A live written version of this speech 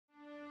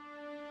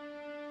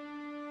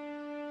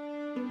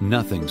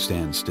Nothing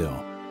stands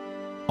still.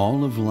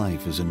 All of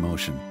life is in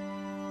motion.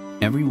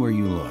 Everywhere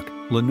you look,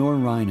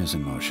 Lenoir-Rhyne is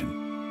in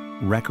motion.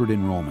 Record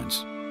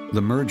enrollments,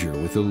 the merger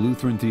with the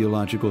Lutheran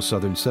Theological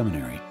Southern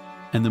Seminary,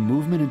 and the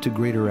movement into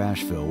Greater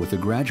Asheville with a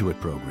graduate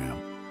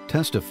program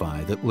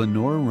testify that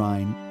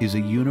Lenoir-Rhyne is a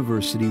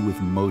university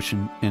with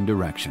motion and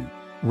direction,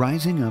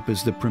 rising up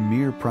as the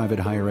premier private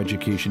higher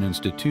education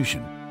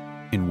institution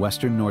in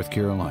Western North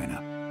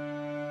Carolina.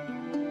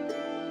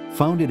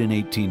 Founded in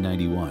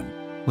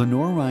 1891,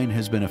 Lenoir-Rhyne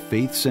has been a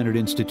faith-centered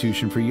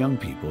institution for young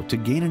people to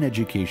gain an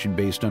education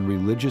based on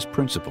religious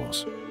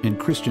principles and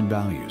Christian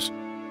values.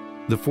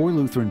 The 4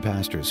 Lutheran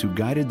pastors who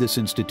guided this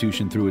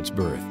institution through its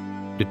birth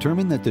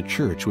determined that the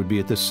church would be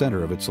at the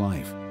center of its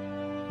life.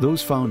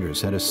 Those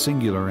founders had a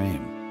singular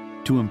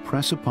aim: to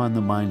impress upon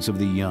the minds of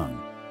the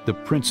young the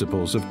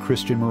principles of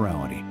Christian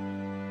morality.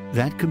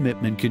 That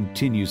commitment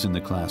continues in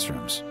the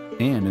classrooms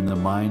and in the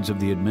minds of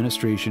the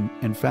administration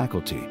and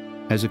faculty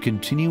as a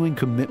continuing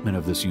commitment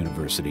of this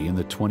university in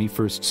the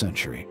 21st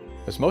century.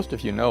 As most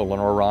of you know,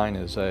 Lenoir-Rhyne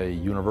is a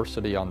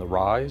university on the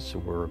rise.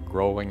 We're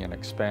growing and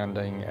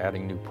expanding,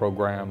 adding new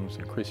programs,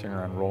 increasing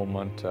our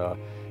enrollment,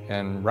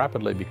 and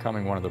rapidly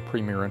becoming one of the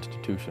premier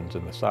institutions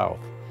in the South.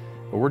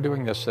 But we're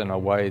doing this in a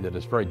way that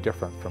is very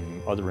different from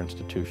other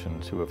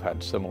institutions who have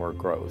had similar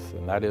growth,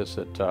 and that is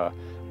that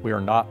we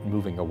are not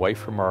moving away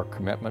from our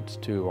commitments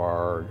to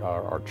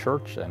our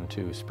church and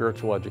to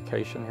spiritual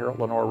education here at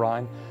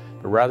Lenoir-Rhyne,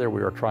 but rather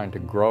we are trying to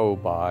grow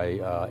by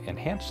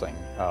enhancing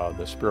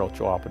the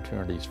spiritual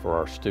opportunities for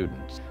our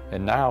students.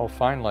 And now,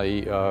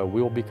 finally,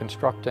 we will be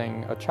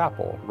constructing a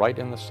chapel right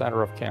in the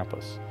center of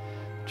campus.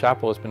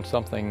 Chapel has been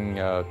something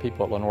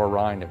people at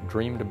Lenoir-Rhyne have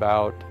dreamed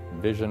about,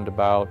 visioned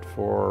about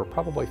for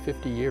probably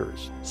 50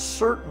 years.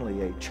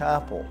 Certainly a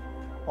chapel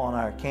on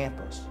our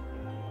campus,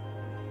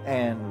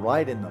 and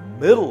right in the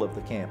middle of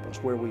the campus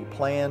where we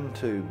plan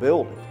to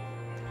build it,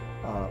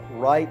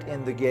 right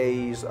in the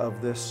gaze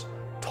of this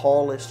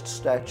tallest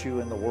statue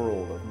in the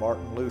world of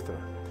Martin Luther,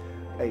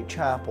 a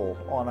chapel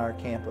on our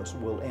campus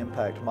will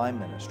impact my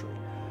ministry.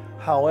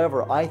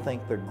 However, I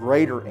think the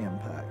greater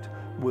impact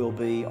will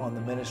be on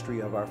the ministry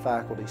of our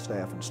faculty,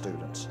 staff, and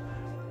students.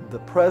 The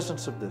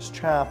presence of this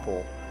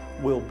chapel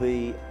will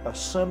be a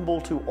symbol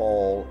to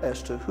all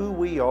as to who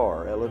we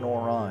are at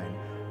Lenoir-Rhyne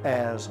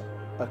as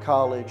a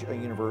college, a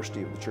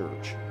university of the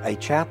church. A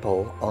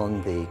chapel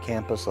on the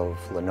campus of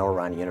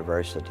Lenoir-Rhyne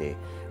University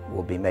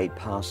will be made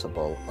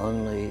possible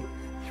only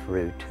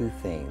through 2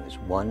 things.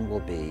 One will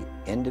be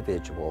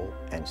individual,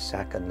 and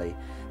secondly,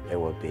 there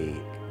will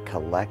be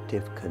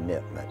collective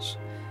commitments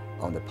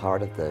on the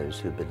part of those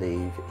who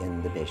believe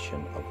in the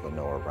mission of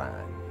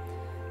Lenoir-Rhyne.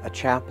 A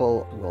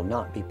chapel will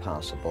not be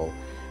possible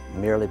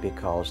merely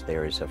because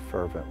there is a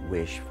fervent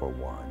wish for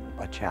one.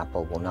 A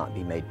chapel will not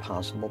be made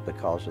possible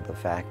because of the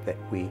fact that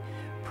we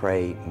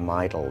pray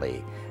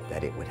mightily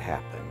that it would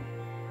happen.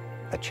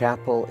 A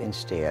chapel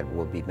instead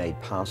will be made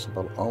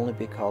possible only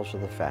because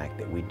of the fact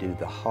that we do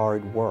the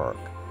hard work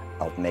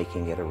of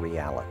making it a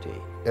reality.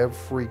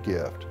 Every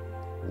gift,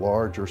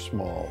 large or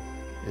small,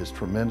 is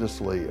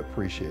tremendously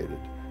appreciated,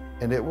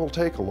 and it will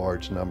take a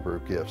large number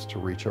of gifts to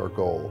reach our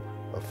goal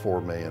of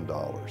 $4 million.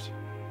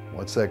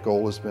 Once that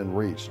goal has been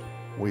reached,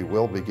 we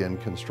will begin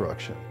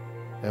construction,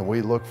 and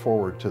we look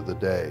forward to the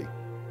day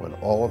when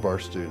all of our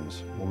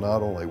students will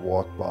not only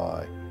walk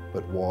by,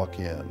 but walk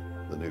in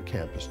the new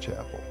campus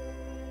chapel.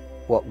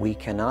 What we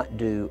cannot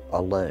do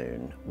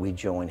alone, we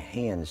join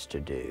hands to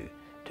do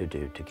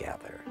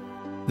together.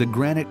 The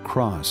granite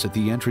cross at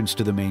the entrance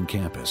to the main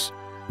campus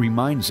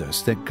reminds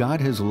us that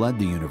God has led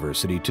the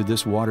university to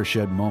this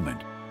watershed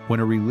moment when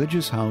a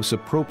religious house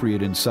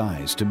appropriate in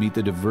size to meet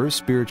the diverse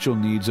spiritual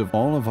needs of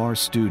all of our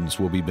students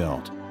will be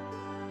built.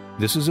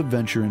 This is a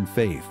venture in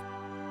faith.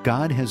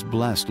 God has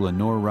blessed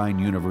Lenoir-Rhyne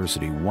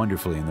University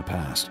wonderfully in the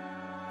past,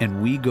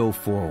 and we go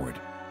forward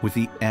with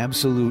the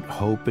absolute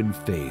hope and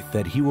faith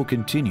that He will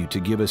continue to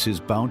give us His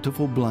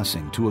bountiful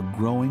blessing to a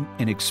growing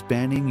and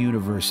expanding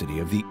university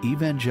of the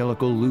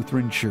Evangelical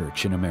Lutheran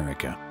Church in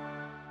America.